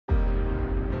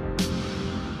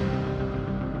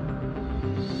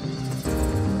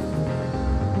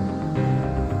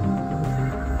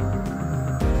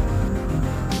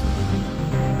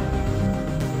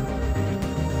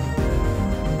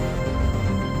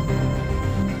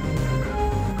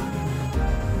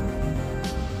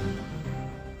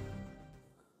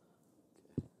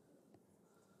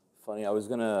funny. I was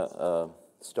going to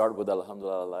start with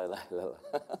Alhamdulillah, la ilaha illallah.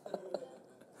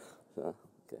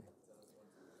 Okay.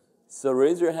 So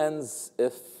raise your hands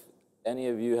if any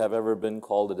of you have ever been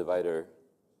called a divider.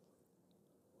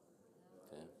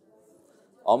 Okay.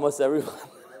 Almost everyone.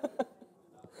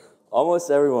 Almost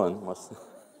everyone. I was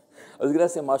going to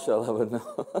say mashallah, but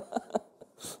no.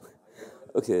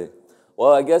 Okay.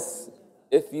 Well, I guess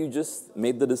if you just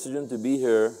made the decision to be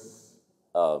here,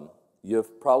 you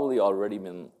have probably already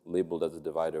been labeled as a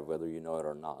divider, whether you know it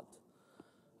or not.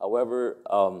 However,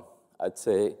 I'd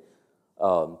say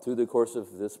through the course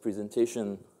of this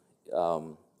presentation,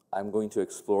 I'm going to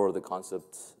explore the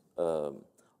concept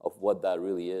of what that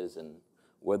really is and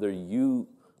whether you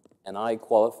and I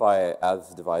qualify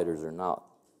as dividers or not.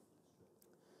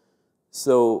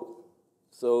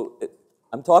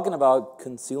 I'm talking about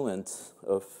concealment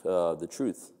of the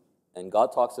truth, and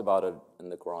God talks about it in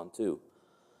the Quran too.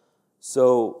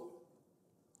 So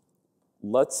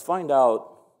let's find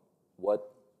out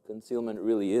what concealment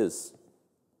really is.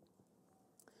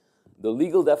 The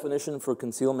legal definition for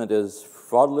concealment is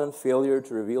fraudulent failure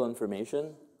to reveal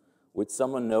information which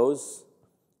someone knows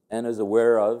and is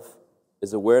aware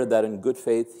that in good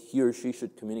faith he or she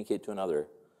should communicate to another.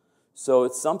 So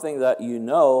it's something that you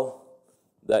know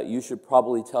that you should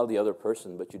probably tell the other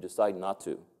person, but you decide not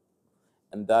to.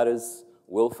 And that is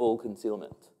willful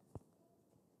concealment.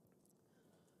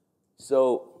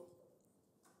 So,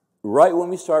 right when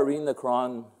we start reading the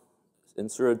Quran in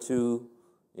Surah 2,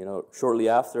 shortly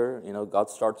after, God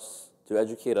starts to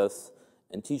educate us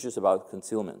and teach us about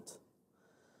concealment.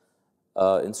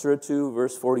 In Surah 2,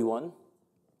 verse 41,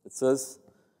 it says,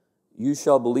 "You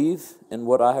shall believe in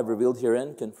what I have revealed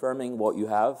herein, confirming what you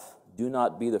have. Do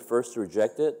not be the first to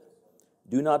reject it.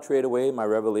 Do not trade away my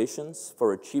revelations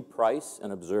for a cheap price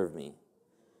and observe me.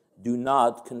 Do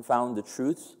not confound the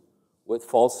truth with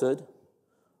falsehood,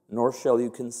 nor shall you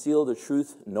conceal the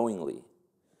truth knowingly."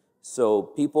 So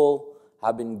people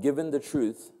have been given the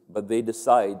truth, but they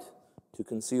decide to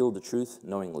conceal the truth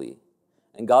knowingly.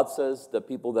 And God says that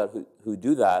people who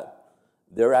do that,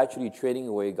 they're actually trading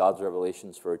away God's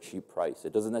revelations for a cheap price.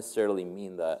 It doesn't necessarily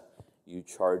mean that you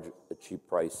charge a cheap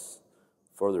price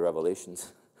for the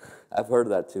revelations. I've heard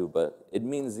that too, but it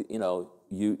means,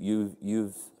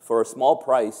 you've for a small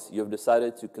price, you've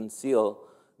decided to conceal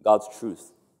God's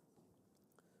truth.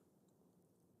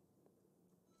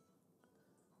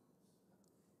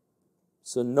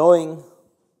 So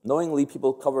knowingly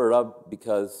people cover it up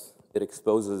because it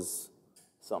exposes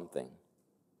something.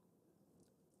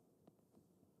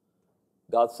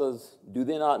 God says, "Do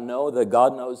they not know that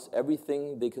God knows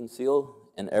everything they conceal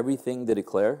and everything they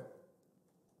declare?"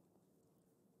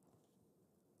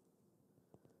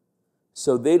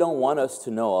 So they don't want us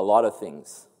to know a lot of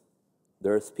things.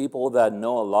 There's people that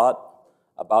know a lot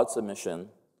about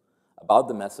submission, about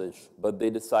the message, but they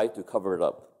decide to cover it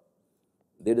up.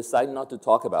 They decide not to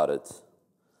talk about it.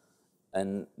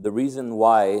 And the reason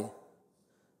why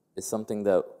is something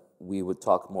that we would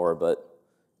talk more, but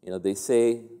they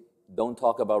say, don't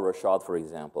talk about Rashad, for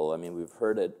example. I mean, we've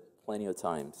heard it plenty of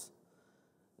times.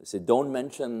 They say, don't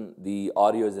mention the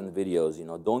audios and the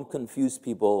videos. Don't confuse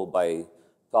people by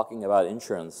talking about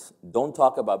insurance. Don't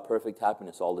talk about perfect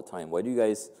happiness all the time. Why do you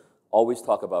guys always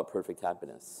talk about perfect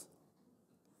happiness?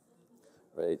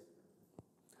 Right?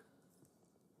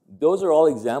 Those are all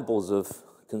examples of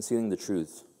concealing the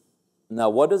truth. Now,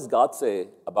 what does God say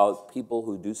about people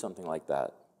who do something like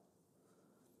that?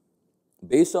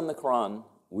 Based on the Quran,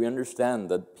 we understand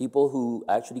that people who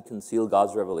actually conceal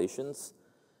God's revelations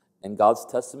and God's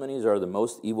testimonies are the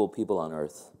most evil people on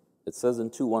earth. It says in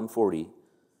 2:140,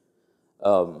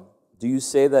 "Do you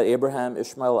say that Abraham,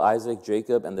 Ishmael, Isaac,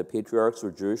 Jacob, and the patriarchs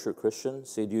were Jewish or Christian?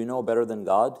 Say, do you know better than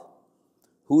God?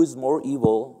 Who is more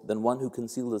evil than one who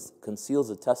conceals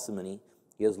a testimony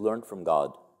he has learned from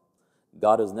God?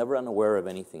 God is never unaware of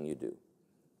anything you do."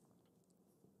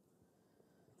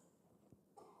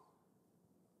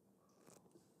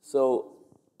 So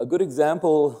a good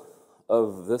example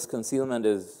of this concealment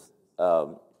is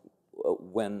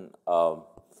when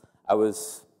I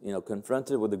was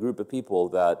confronted with a group of people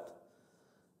that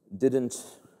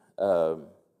didn't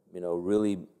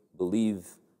really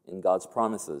believe in God's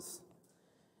promises.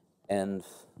 And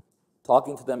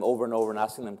talking to them over and over and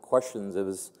asking them questions, it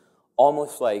was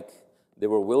almost like they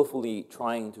were willfully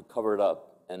trying to cover it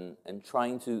up and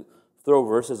trying to throw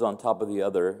verses on top of the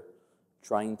other,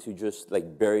 trying to just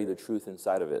bury the truth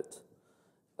inside of it.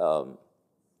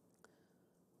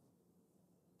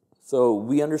 So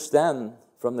we understand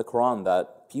from the Quran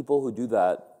that people who do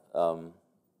that,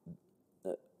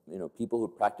 people who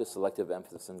practice selective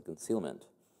emphasis and concealment,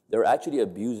 they're actually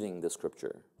abusing the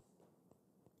scripture.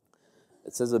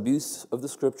 It says abuse of the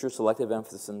scripture, selective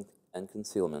emphasis, and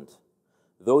concealment.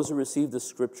 Those who receive the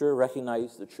scripture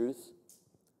recognize the truth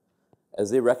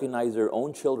as they recognize their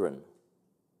own children,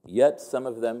 yet some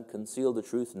of them conceal the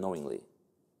truth knowingly.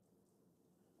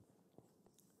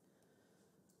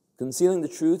 Concealing the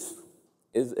truth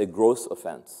is a gross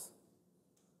offense.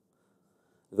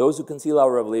 Those who conceal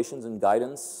our revelations and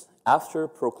guidance after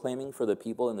proclaiming for the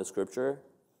people in the scripture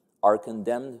are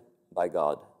condemned by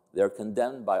God. They are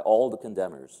condemned by all the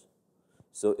condemners.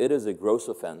 So it is a gross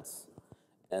offense.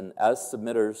 And as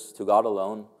submitters to God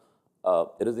alone,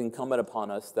 it is incumbent upon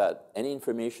us that any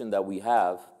information that we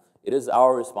have, it is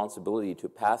our responsibility to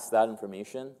pass that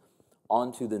information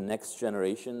on to the next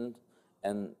generation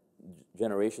and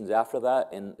generations after that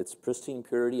in its pristine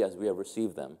purity as we have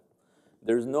received them.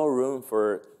 There's no room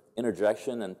for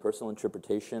interjection and personal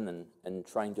interpretation and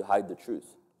trying to hide the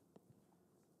truth.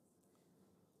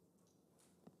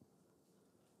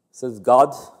 It says,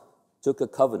 God took a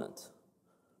covenant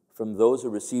from those who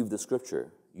received the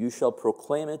scripture. You shall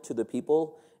proclaim it to the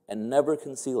people and never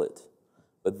conceal it.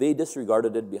 But they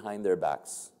disregarded it behind their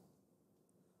backs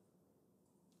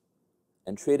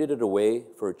and traded it away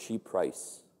for a cheap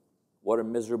price. What a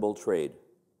miserable trade.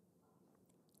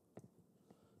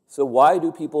 So why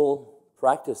do people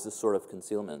practice this sort of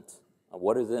concealment?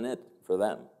 What is in it for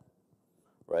them?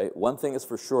 Right? One thing is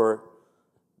for sure,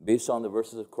 based on the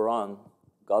verses of Quran,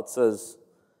 God says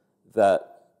that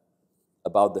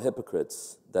about the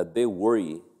hypocrites, that they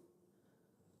worry.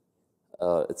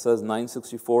 It says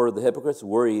 964, the hypocrites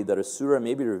worry that a surah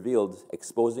may be revealed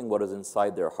exposing what is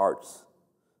inside their hearts.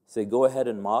 Say, go ahead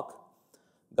and mock.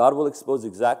 God will expose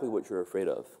exactly what you're afraid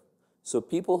of. So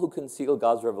people who conceal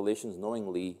God's revelations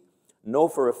knowingly know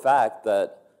for a fact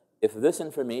that if this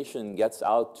information gets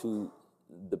out to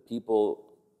the people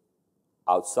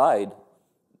outside,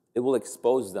 it will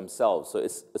expose themselves. So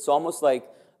it's almost like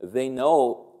they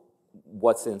know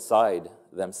what's inside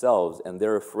themselves, and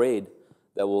they're afraid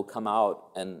that will come out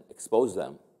and expose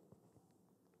them.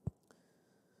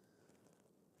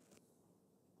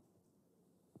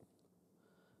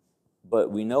 But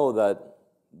we know that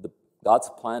God's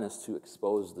plan is to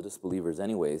expose the disbelievers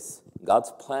anyways.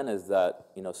 God's plan is that,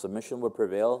 submission would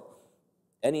prevail.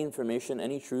 Any information,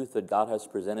 any truth that God has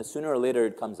presented, sooner or later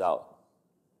it comes out.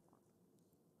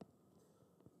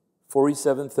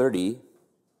 47:30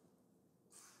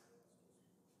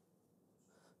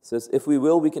 says, if we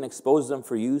will, we can expose them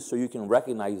for you so you can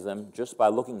recognize them just by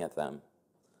looking at them.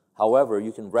 However,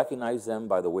 you can recognize them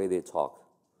by the way they talk.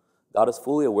 God is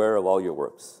fully aware of all your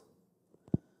works.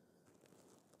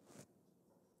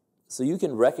 So you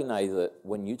can recognize it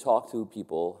when you talk to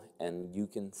people and you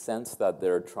can sense that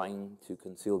they're trying to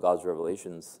conceal God's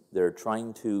revelations. They're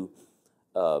trying to,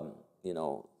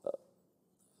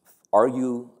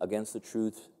 argue against the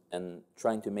truth and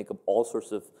trying to make up all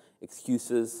sorts of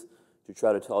excuses to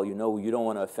try to tell you don't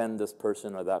want to offend this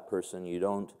person or that person. You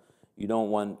don't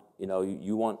want,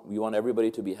 we want everybody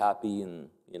to be happy, and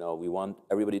we want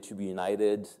everybody to be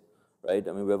united, right?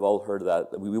 I mean, we've all heard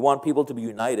that. We want people to be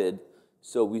united,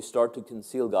 so we start to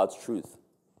conceal God's truth.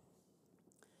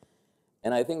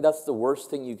 And I think that's the worst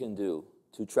thing you can do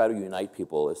to try to unite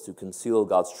people, is to conceal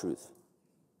God's truth.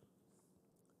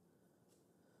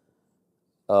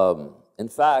 In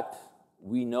fact,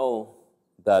 we know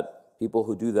that people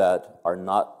who do that are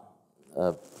not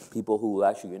people who will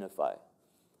actually unify.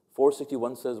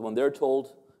 461 says, when they're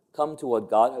told, come to what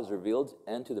God has revealed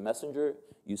and to the messenger,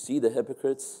 you see the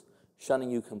hypocrites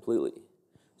shunning you completely.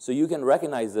 So you can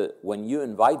recognize it when you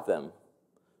invite them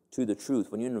to the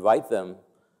truth, when you invite them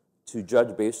to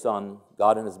judge based on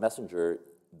God and his messenger,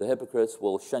 the hypocrites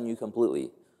will shun you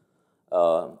completely.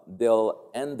 They'll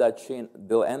end that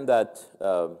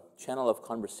channel of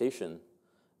conversation,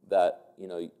 that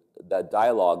that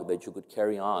dialogue that you could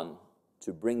carry on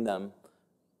to bring them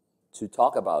to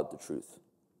talk about the truth,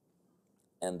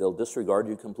 and they'll disregard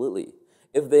you completely.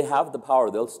 If they have the power,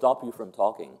 they'll stop you from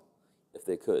talking, if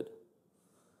they could.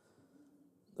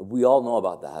 We all know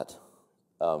about that.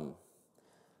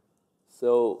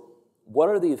 So what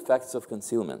are the effects of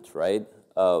concealment, right?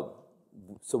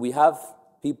 So we have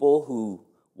people who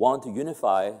want to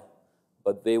unify,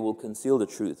 but they will conceal the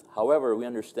truth. However, we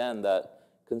understand that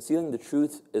concealing the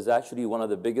truth is actually one of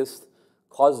the biggest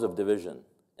causes of division.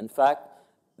 In fact,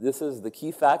 this is the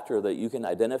key factor that you can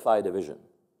identify division.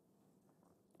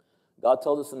 God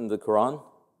tells us in the Quran,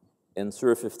 in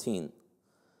Surah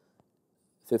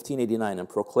 1589, and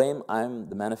proclaim, I am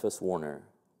the manifest warner.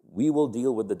 We will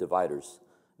deal with the dividers.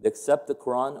 They accept the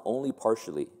Quran only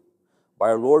partially. By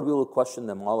our Lord, we will question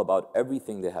them all about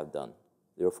everything they have done.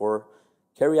 Therefore,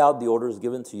 carry out the orders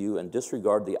given to you and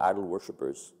disregard the idol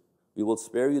worshippers. We will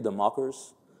spare you the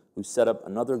mockers who set up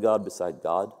another god beside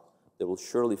God. They will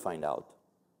surely find out.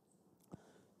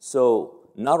 So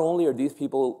not only are these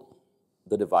people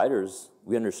the dividers,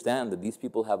 we understand that these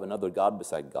people have another god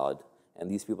beside God, and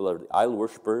these people are the idol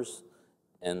worshippers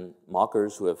and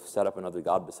mockers who have set up another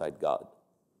god beside God.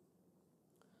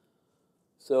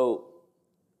 So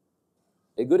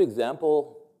a good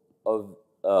example of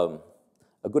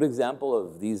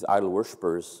these idol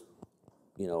worshippers,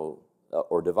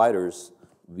 or dividers,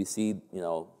 we see,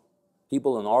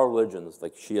 people in all religions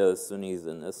like Shia, Sunnis,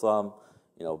 and Islam,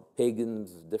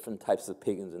 pagans, different types of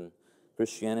pagans in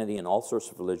Christianity and all sorts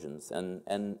of religions,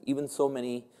 and even so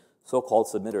many so-called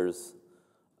submitters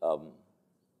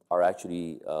are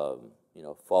actually,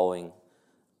 following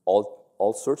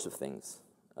all sorts of things.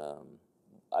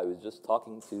 I was just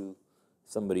talking to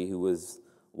somebody who was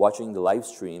watching the live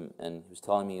stream, and he was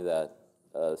telling me that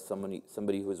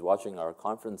somebody who was watching our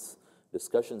conference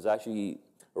discussions actually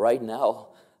right now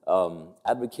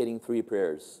advocating 3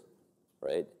 prayers,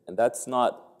 right? And that's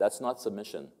not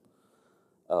submission.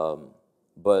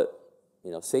 But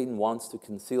Satan wants to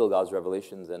conceal God's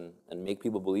revelations and make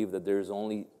people believe that there's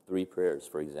only 3 prayers,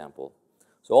 for example.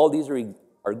 So all these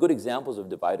are good examples of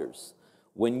dividers.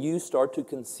 When you start to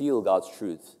conceal God's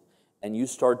truth and you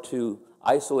start to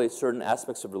isolate certain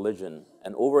aspects of religion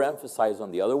and overemphasize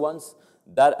on the other ones,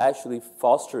 that actually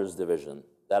fosters division.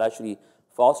 That actually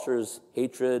fosters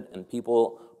hatred and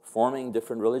people forming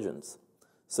different religions.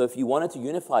 So if you wanted to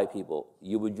unify people,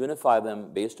 you would unify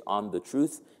them based on the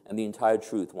truth and the entire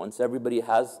truth. Once everybody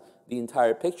has the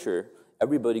entire picture,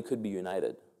 everybody could be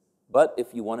united. But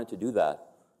if you wanted to do that,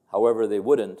 however, they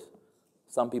wouldn't.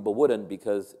 Some people wouldn't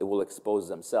because it will expose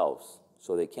themselves,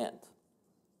 so they can't.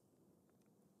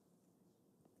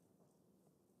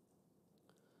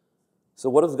 So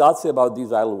what does God say about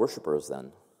these idol worshippers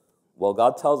then? Well,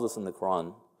 God tells us in the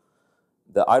Quran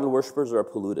that idol worshippers are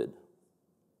polluted.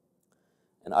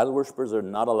 And idol worshippers are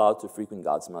not allowed to frequent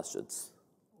God's masjids.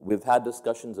 We've had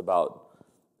discussions about,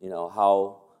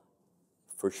 how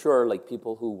for sure, like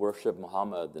people who worship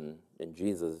Muhammad and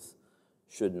Jesus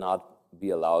should not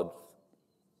be allowed.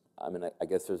 I mean, I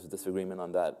guess there's disagreement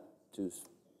on that too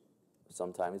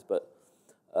sometimes, but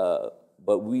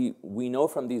we know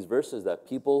from these verses that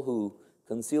people who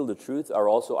conceal the truth are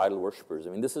also idol worshippers. I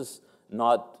mean, this is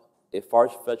not a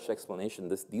far-fetched explanation.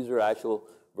 These are actual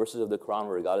verses of the Quran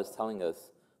where God is telling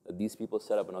us that these people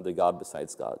set up another god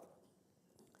besides God.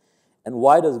 And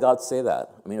why does God say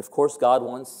that? I mean, of course, God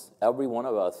wants every one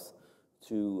of us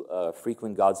to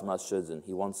frequent God's masjids, and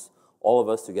He wants all of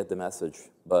us to get the message.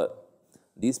 But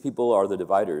these people are the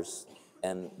dividers,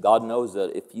 and God knows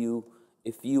that if you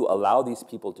allow these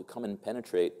people to come and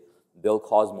penetrate, they'll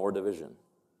cause more division.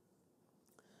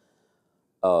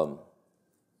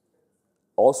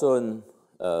 Also in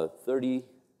 30:32,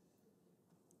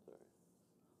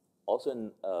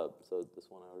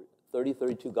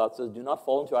 God says, "Do not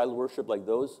fall into idol worship like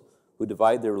those who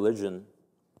divide their religion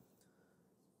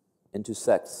into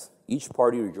sects, each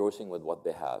party rejoicing with what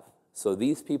they have." So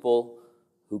these people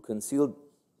who conceal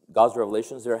God's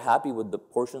revelations, they're happy with the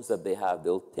portions that they have.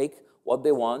 They'll take what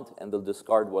they want and they'll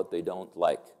discard what they don't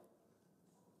like.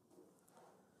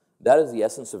 That is the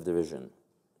essence of division.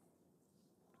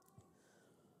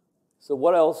 So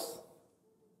what else?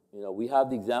 We have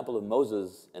the example of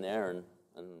Moses and Aaron,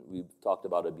 and we've talked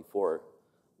about it before.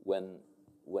 When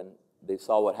they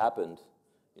saw what happened,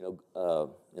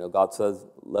 God says,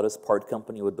 "Let us part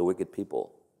company with the wicked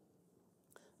people."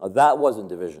 Now that wasn't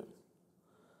division.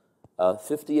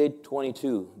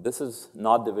 58:22. This is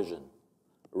not division.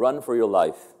 Run for your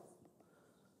life.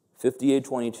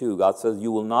 58:22. God says,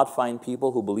 "You will not find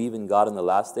people who believe in God in the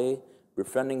last day,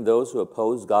 befriending those who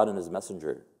oppose God and His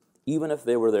messenger, even if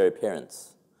they were their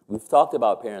parents." We've talked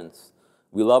about parents.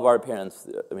 We love our parents.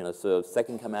 I mean, it's a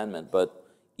second commandment. But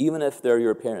even if they're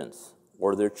your parents,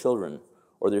 or their children,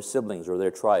 or their siblings, or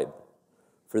their tribe,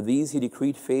 for these He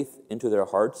decreed faith into their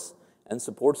hearts and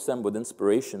supports them with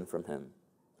inspiration from Him,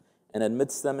 and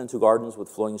admits them into gardens with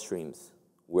flowing streams,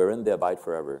 wherein they abide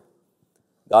forever.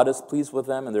 God is pleased with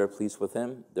them, and they are pleased with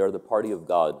Him. They are the party of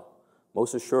God.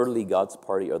 Most assuredly, God's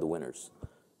party are the winners.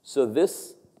 So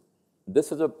this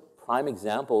is a prime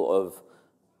example of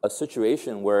a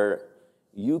situation where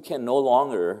you can no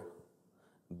longer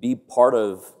be part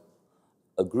of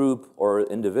a group or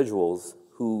individuals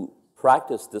who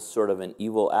practice this sort of an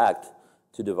evil act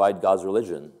to divide God's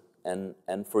religion. And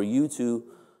for you to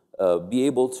be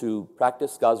able to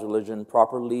practice God's religion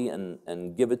properly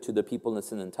and give it to the people in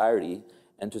its entirety,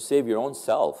 and to save your own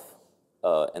self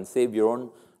and save your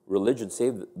own religion,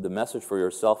 save the message for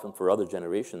yourself and for other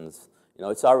generations,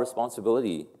 it's our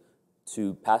responsibility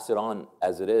to pass it on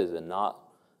as it is, and not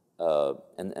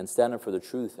and stand up for the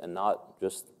truth, and not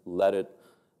just let it,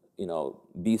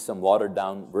 be some watered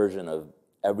down version of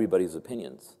everybody's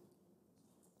opinions.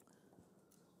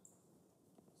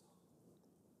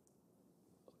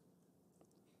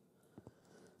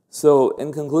 So,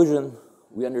 in conclusion,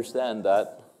 we understand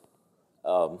that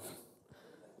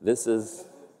this is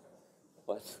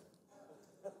what.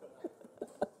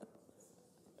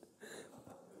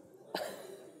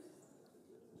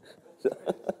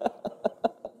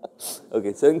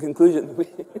 Okay, so in conclusion,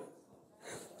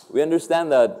 we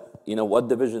understand that, what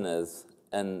division is,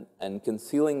 and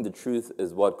concealing the truth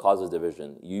is what causes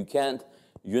division. You can't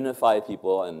unify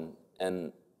people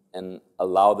and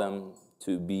allow them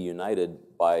to be united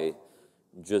by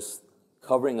just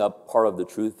covering up part of the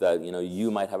truth that,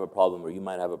 you might have a problem or you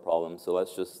might have a problem. So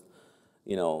let's just,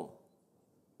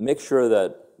 make sure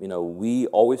that, we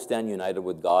always stand united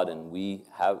with God, and we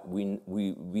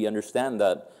understand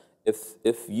that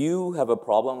if you have a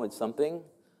problem with something,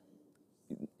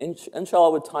 inshallah,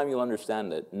 with time you'll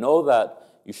understand it. Know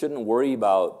that you shouldn't worry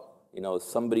about,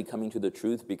 somebody coming to the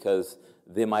truth because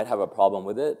they might have a problem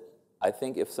with it. I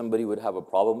think if somebody would have a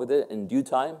problem with it, in due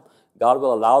time, God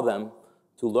will allow them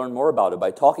to learn more about it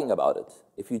by talking about it.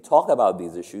 If you talk about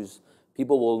these issues,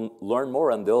 people will learn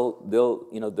more, and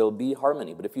there'll be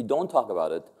harmony. But if you don't talk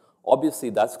about it, obviously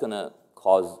that's going to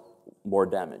cause more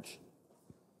damage.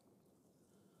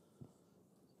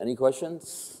 Any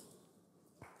questions?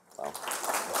 Wow.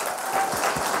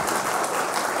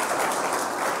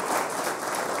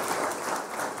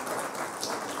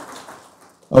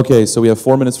 Okay, so we have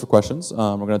 4 minutes for questions.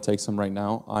 We're going to take some right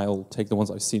now. I'll take the ones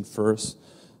I've seen first.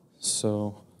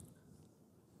 So,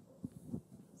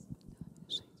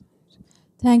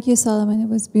 thank you, Suleman. It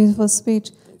was a beautiful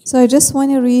speech. So I just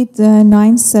want to read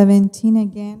 9:17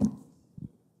 again.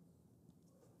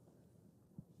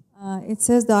 It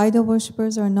says the idol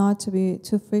worshippers are not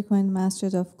to frequent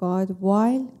masters of God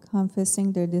while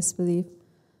confessing their disbelief.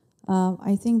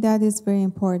 I think that is very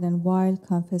important, while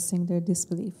confessing their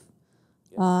disbelief.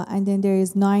 And then there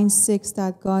is 9:6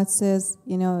 that God says,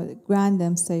 grant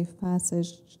them safe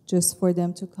passage just for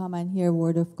them to come and hear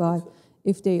word of God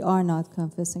if they are not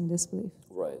confessing disbelief.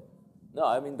 Right. No,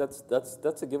 I mean, that's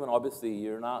a given. Obviously,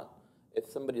 you're not, if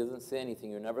somebody doesn't say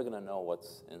anything, you're never going to know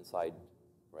what's inside,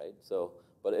 right? So,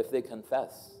 but if they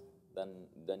confess,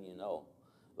 then you know.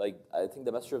 Like, I think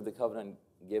the Messenger of the Covenant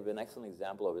gave an excellent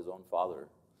example of his own father.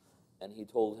 And he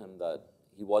told him that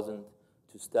he wasn't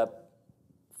to step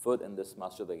foot in this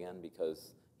masjid again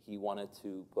because he wanted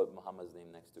to put Muhammad's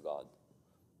name next to God.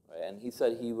 Right? And he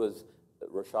said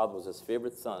Rashad was his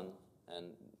favorite son,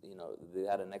 and they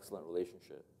had an excellent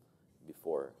relationship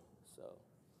before.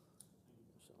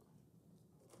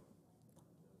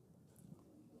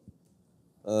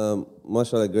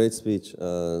 MashaAllah, great speech,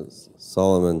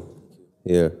 Suleman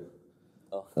here.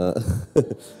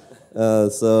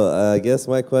 So I guess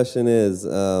my question is,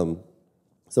 so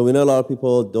we know a lot of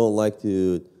people don't like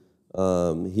to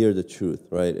hear the truth,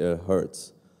 right? It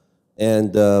hurts.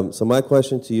 And so my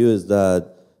question to you is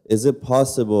that, is it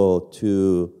possible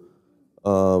to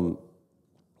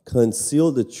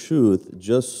conceal the truth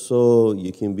just so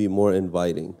you can be more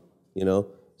inviting, So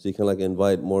you can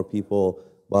invite more people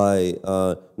by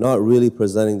not really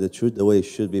presenting the truth the way it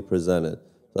should be presented.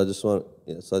 So I just want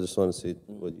to see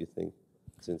what you think.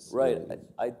 Right.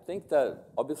 I think that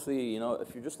obviously,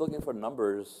 if you're just looking for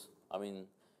numbers, I mean,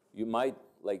 you might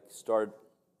start,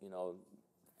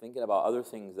 thinking about other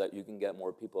things that you can get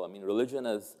more people. I mean, religion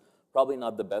is probably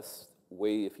not the best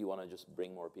way if you want to just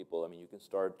bring more people. I mean, you can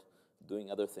start doing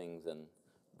other things and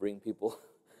bring people.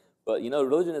 But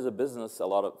religion is a business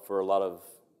for a lot of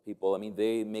people. I mean,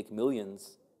 they make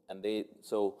millions, and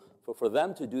so for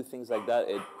them to do things like that,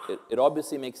 it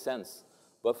obviously makes sense.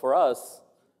 But for us,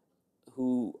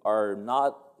 who are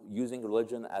not using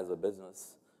religion as a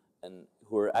business and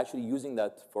who are actually using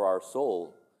that for our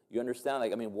soul, you understand,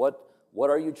 what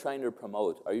are you trying to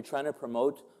promote? Are you trying to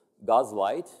promote God's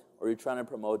light, or are you trying to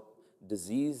promote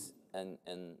disease and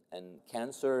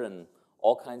cancer and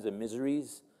all kinds of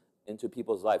miseries into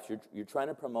people's lives? You're trying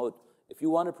to promote, if you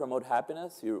want to promote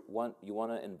happiness, you want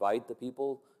to invite the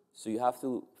people, so you have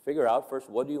to figure out first,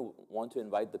 what do you want to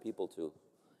invite the people to?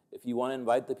 If you want to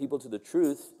invite the people to the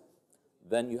truth,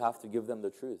 then you have to give them the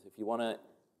truth. If you want to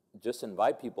just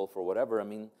invite people for whatever,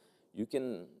 you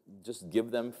can just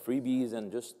give them freebies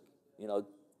and just,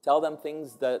 tell them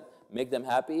things that make them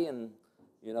happy, and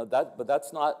but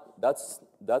that's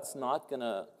not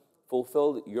gonna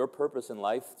fulfill your purpose in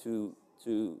life to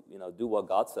do what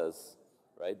God says,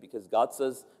 right? Because God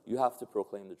says you have to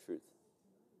proclaim the truth.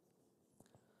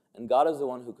 And God is the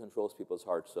one who controls people's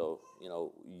hearts. So,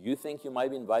 you think you might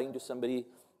be inviting to somebody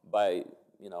by,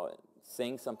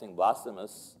 saying something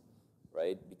blasphemous,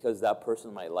 right? Because that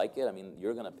person might like it. I mean,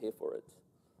 you're going to pay for it.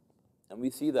 And we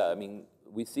see that. I mean,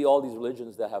 we see all these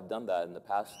religions that have done that in the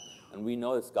past, and we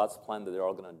know it's God's plan that they're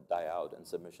all going to die out and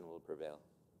submission will prevail.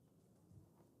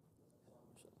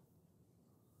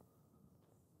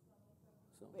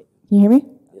 Wait, can you hear me?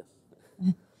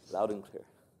 Yes. Loud and clear.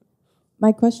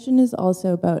 My question is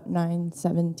also about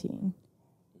 9:17.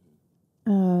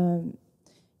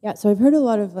 Yeah, so I've heard a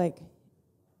lot of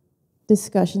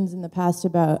discussions in the past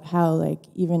about how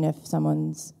even if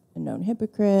someone's a known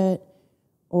hypocrite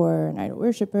or an idol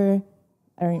worshiper,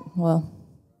 kind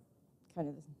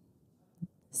of the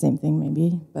same thing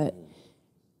maybe, but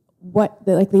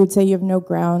they would say you have no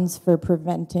grounds for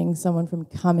preventing someone from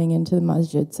coming into the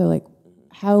masjid. So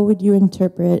how would you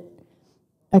interpret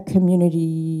a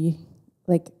community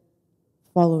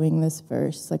following this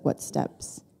verse? What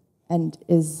steps? And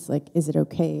is it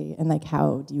okay? And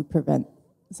how do you prevent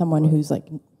someone who's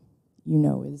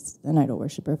is an idol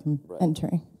worshiper from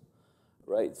entering?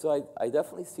 Right. So I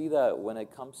definitely see that when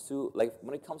it comes to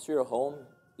your home,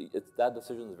 that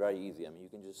decision is very easy. I mean, you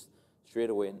can just straight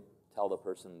away tell the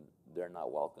person they're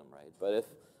not welcome, right? But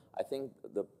I think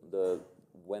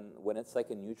when it's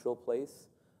a neutral place,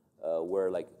 where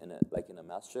in a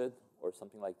masjid or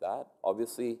something like that,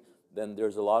 obviously then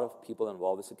there's a lot of people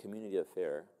involved. It's a community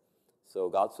affair. So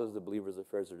God says the believer's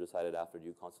affairs are decided after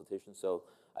due consultation. So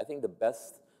I think the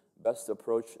best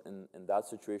approach in that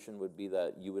situation would be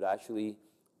that you would actually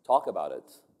talk about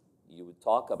it. You would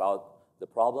talk about the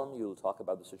problem. You will talk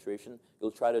about the situation.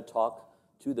 You'll try to talk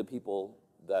to the people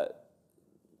that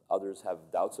others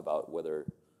have doubts about whether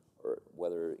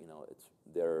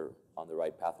they're on the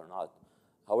right path or not.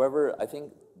 However, I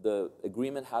think the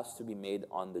agreement has to be made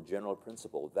on the general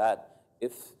principle that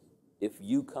if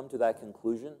you come to that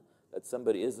conclusion that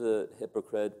somebody is a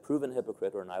hypocrite, proven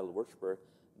hypocrite, or an idol worshiper,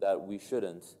 that we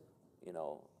shouldn't,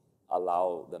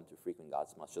 allow them to frequent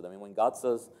God's masjid. I mean, when God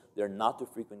says they're not to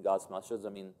frequent God's masjids, I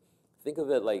mean, think of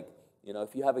it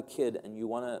if you have a kid and you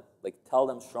want to tell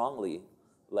them strongly,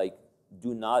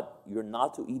 you're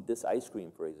not to eat this ice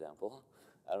cream, for example.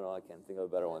 I don't know, I can't think of a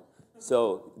better one.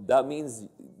 So that means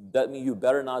you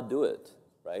better not do it,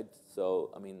 right?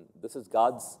 So, I mean, this is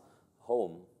God's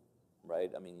home,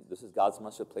 right? I mean, this is God's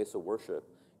masjid, place of worship.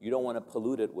 You don't want to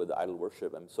pollute it with idol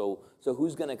worship. And so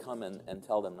who's going to come and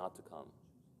tell them not to come?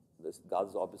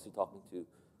 God's obviously talking to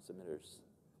submitters.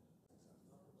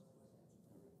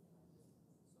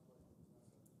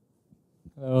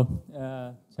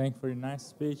 Hello. Thanks for your nice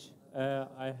speech.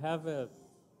 I have a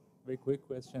very quick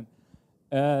question.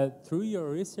 Through your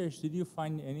research, did you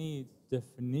find any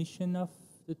definition of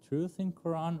the truth in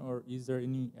Quran, or is there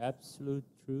any absolute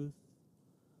truth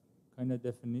kind of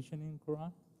definition in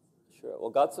Quran? Sure. Well,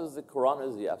 God says the Quran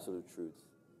is the absolute truth.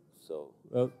 So,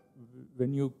 well,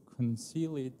 when you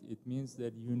conceal it, it means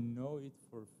that you know it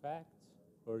for fact,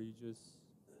 or you just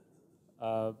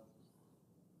kind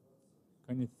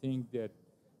of think that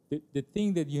the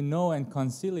thing that you know and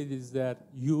conceal it is that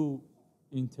you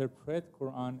interpret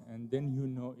Quran and then you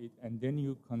know it and then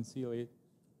you conceal it.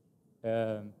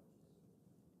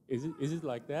 Is it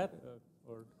like that,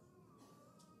 or?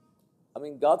 I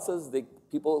mean, God says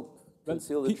people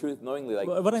conceal the truth knowingly.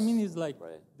 What I mean is right.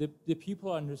 the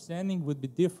people understanding would be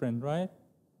different, right?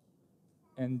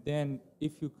 And then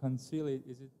if you conceal it,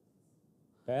 is it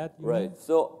bad? Right.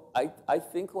 So I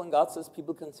think when God says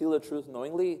people conceal the truth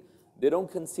knowingly, they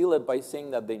don't conceal it by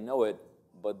saying that they know it,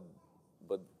 but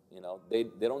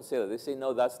they don't say that. They say,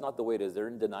 no, that's not the way it is. They're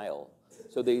in denial.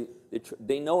 So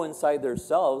they know inside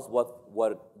themselves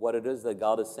what it is that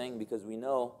God is saying, because we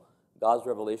know God's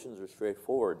revelations are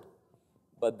straightforward.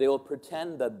 But they will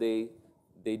pretend that they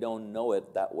don't know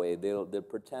it that way. They'll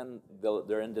pretend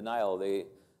they're in denial. They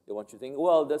want you to think,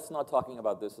 well, that's not talking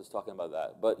about this, it's talking about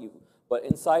that. But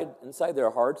inside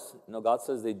their hearts, God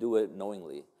says they do it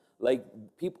knowingly. Like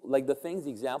the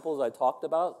examples I talked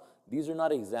about, these are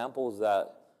not examples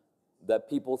that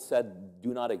people said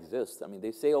do not exist. I mean,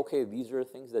 they say, okay, these are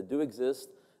things that do exist.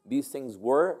 These things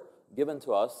were given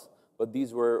to us, but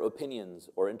these were opinions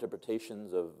or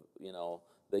interpretations of,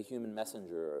 the human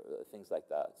messenger, things like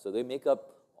that. So they make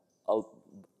up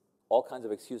all kinds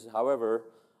of excuses. However,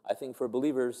 I think for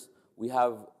believers, we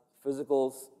have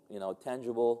physical,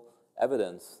 tangible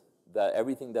evidence that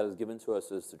everything that is given to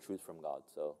us is the truth from God.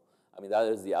 So, I mean, that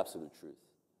is the absolute truth.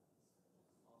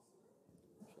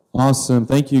 Awesome.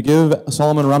 Thank you. Give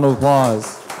Suleman a round of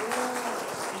applause.